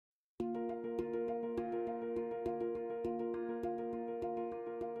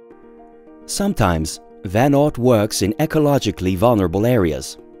Sometimes, Van Oord works in ecologically vulnerable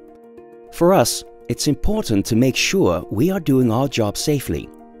areas. For us, it's important to make sure we are doing our job safely,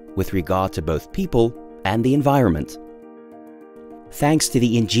 with regard to both people and the environment. Thanks to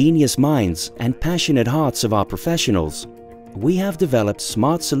the ingenious minds and passionate hearts of our professionals, we have developed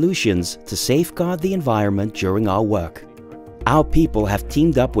smart solutions to safeguard the environment during our work. Our people have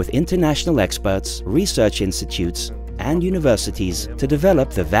teamed up with international experts, research institutes, and universities to develop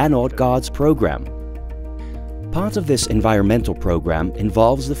the Oord Guards program. Part of this environmental program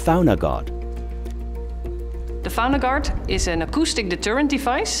involves the FaunaGuard. The FaunaGuard is an acoustic deterrent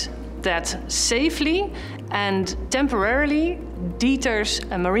device that safely and temporarily deters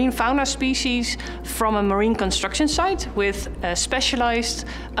a marine fauna species from a marine construction site with specialized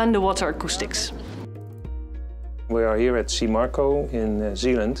underwater acoustics. We are here at Sea Marco in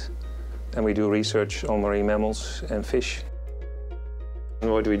Zealand, and we do research on marine mammals and fish.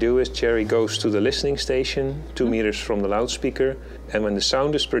 And what we do is Jerry goes to the listening station 2 meters from the loudspeaker, and when the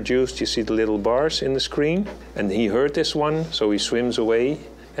sound is produced you see the little bars in the screen, and he heard this one, so he swims away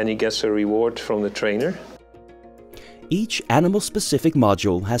and he gets a reward from the trainer. Each animal-specific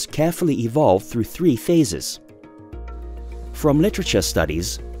module has carefully evolved through 3 phases. From literature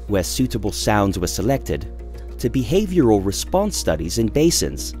studies, where suitable sounds were selected, to behavioral response studies in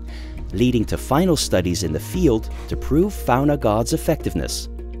basins, leading to final studies in the field to prove FaunaGuard's effectiveness.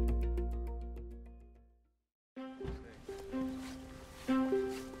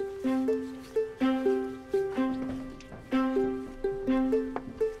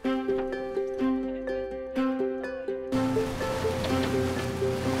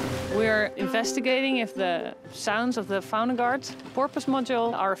 We're investigating if the sounds of the FaunaGuard porpoise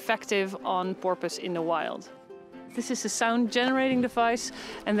module are effective on porpoise in the wild. This is a sound generating device,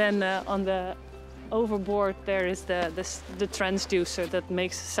 and then on the overboard there is the transducer that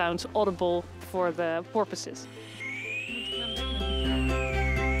makes sounds audible for the porpoises.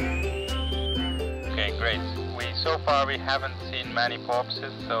 Okay, great. So far we haven't seen many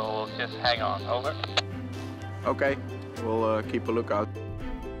porpoises, so we'll just hang on. Over. Okay, we'll keep a lookout.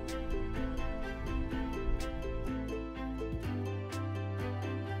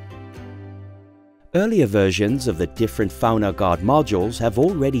 Earlier versions of the different FaunaGuard modules have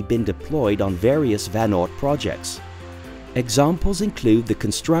already been deployed on various Van Oord projects. Examples include the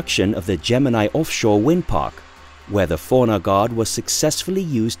construction of the Gemini offshore wind park, where the FaunaGuard was successfully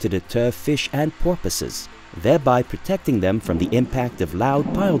used to deter fish and porpoises, thereby protecting them from the impact of loud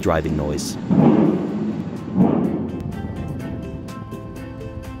pile driving noise.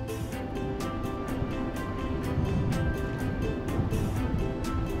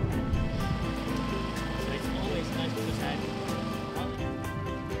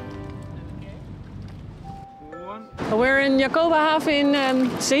 We're in Jacobahaven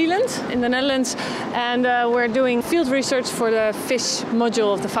in Zealand, in the Netherlands, and we're doing field research for the fish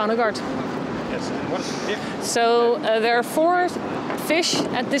module of the FaunaGuard. Yes, and what is the difference? So there are 4 fish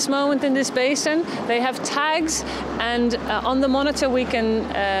at this moment in this basin. They have tags, and on the monitor we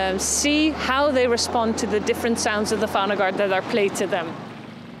can see how they respond to the different sounds of the FaunaGuard that are played to them.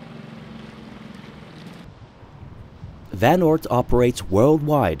 Van Oord operates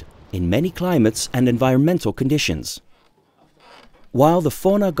worldwide, in many climates and environmental conditions. While the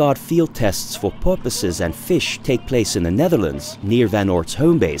FaunaGuard field tests for porpoises and fish take place in the Netherlands, near Van Oord's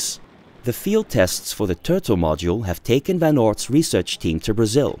home base, the field tests for the turtle module have taken Van Oord's research team to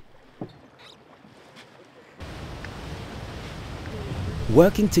Brazil.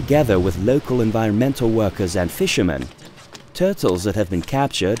 Working together with local environmental workers and fishermen, turtles that have been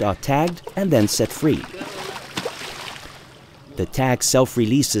captured are tagged and then set free. The tag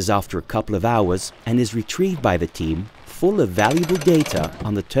self-releases after a couple of hours and is retrieved by the team, full of valuable data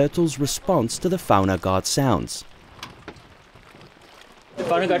on the turtle's response to the FaunaGuard sounds. The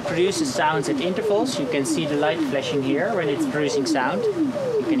FaunaGuard produces sounds at intervals. You can see the light flashing here when it's producing sound.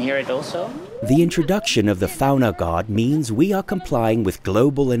 You can hear it also. The introduction of the FaunaGuard means we are complying with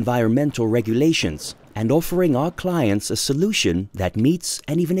global environmental regulations and offering our clients a solution that meets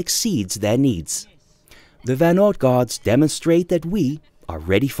and even exceeds their needs. The Oord Guards demonstrate that we are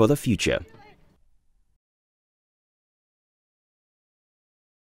ready for the future.